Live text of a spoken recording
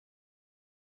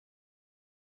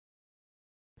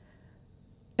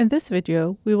In this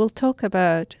video, we will talk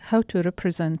about how to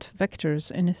represent vectors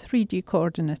in a 3D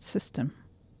coordinate system.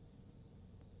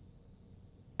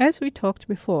 As we talked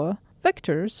before,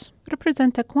 vectors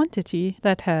represent a quantity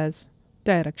that has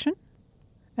direction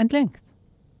and length.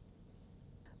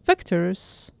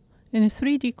 Vectors in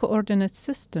 3D coordinate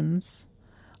systems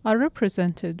are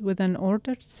represented with an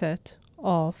ordered set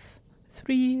of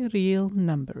 3 real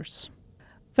numbers.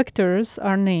 Vectors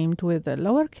are named with a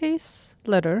lowercase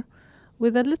letter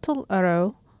with a little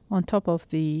arrow on top of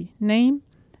the name,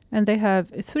 and they have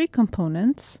 3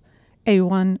 components.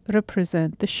 A1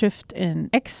 represent the shift in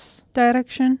X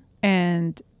direction,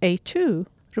 and A2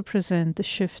 represent the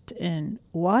shift in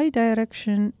Y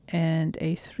direction, and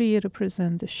A3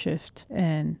 represent the shift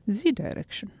in Z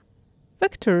direction.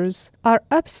 Vectors are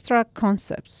abstract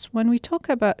concepts. When we talk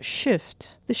about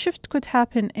shift, the shift could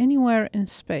happen anywhere in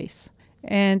space,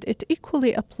 and it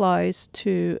equally applies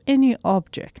to any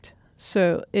object.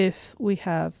 So if we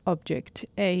have object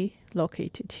A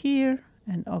located here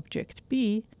and object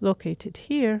B located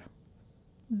here,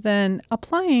 then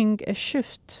applying a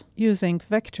shift using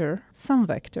vector, some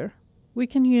vector, we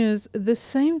can use the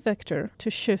same vector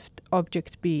to shift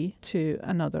object B to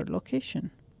another location.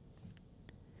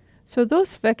 So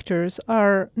those vectors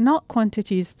are not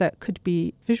quantities that could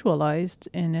be visualized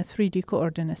in a 3D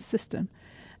coordinate system,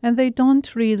 and they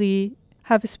don't really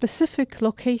have a specific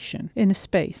location in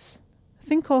space.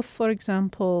 Think of, for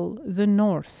example, the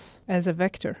north as a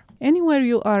vector. Anywhere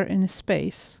you are in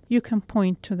space, you can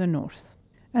point to the north,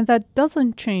 and that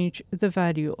doesn't change the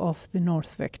value of the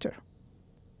north vector.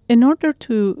 In order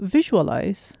to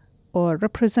visualize or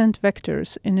represent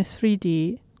vectors in a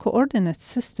 3D coordinate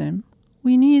system,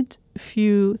 we need a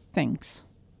few things.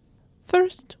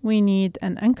 First, we need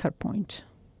an anchor point.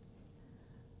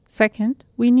 Second,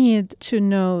 we need to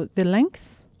know the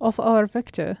length of our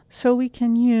vector so we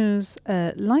can use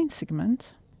a line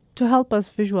segment to help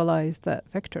us visualize that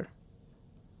vector.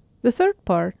 The third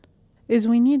part is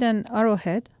we need an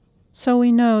arrowhead so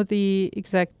we know the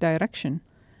exact direction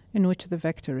in which the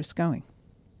vector is going.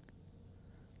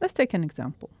 Let's take an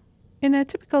example. In a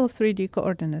typical 3D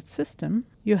coordinate system,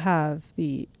 you have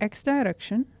the X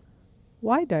direction,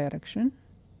 Y direction,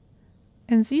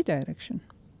 and Z direction.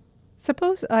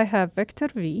 Suppose I have vector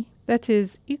v that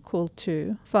is equal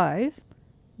to 5,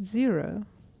 0,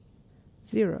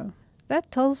 0.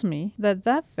 That tells me that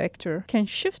that vector can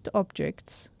shift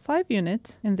objects 5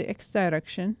 units in the X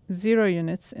direction, 0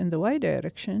 units in the Y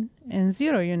direction, and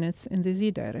 0 units in the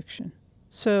Z direction.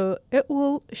 So it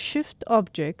will shift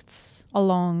objects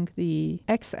along the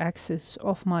x-axis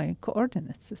of my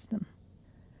coordinate system.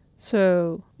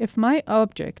 So if my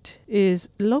object is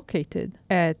located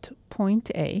at point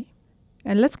A,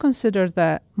 and let's consider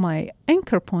that my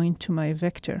anchor point to my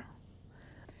vector,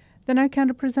 then I can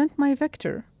represent my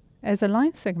vector as a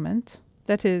line segment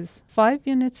that is 5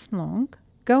 units long,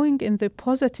 going in the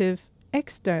positive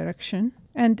X direction,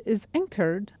 and is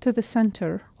anchored to the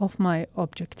center of my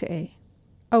object A.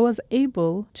 I was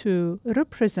able to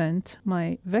represent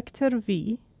my vector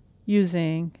v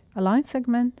using a line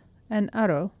segment and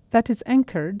arrow that is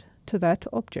anchored to that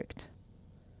object.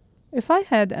 If I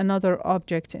had another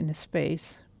object in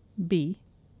space, B,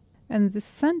 and the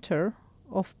center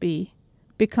of B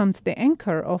becomes the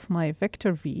anchor of my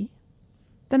vector v,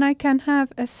 then I can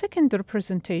have a second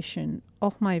representation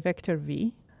of my vector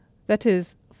v that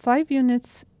is 5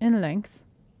 units in length,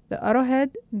 the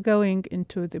arrowhead going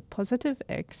into the positive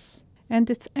X, and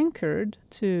it's anchored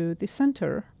to the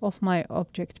center of my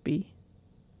object B.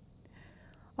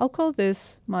 I'll call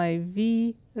this my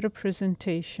V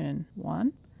representation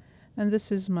 1, and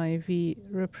this is my V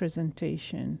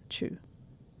representation 2.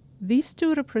 These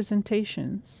two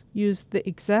representations use the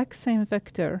exact same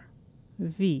vector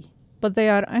V, but they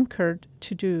are anchored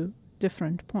to do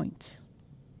different points.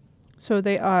 So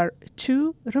they are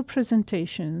 2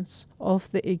 representations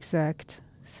of the exact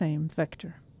same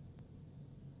vector.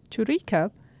 To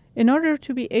recap, in order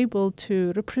to be able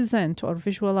to represent or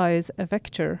visualize a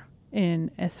vector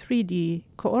in a 3D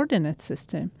coordinate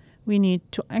system, we need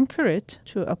to anchor it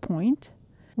to a point,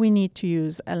 we need to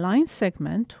use a line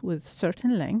segment with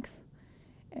certain length,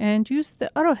 and use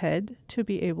the arrowhead to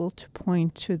be able to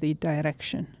point to the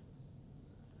direction.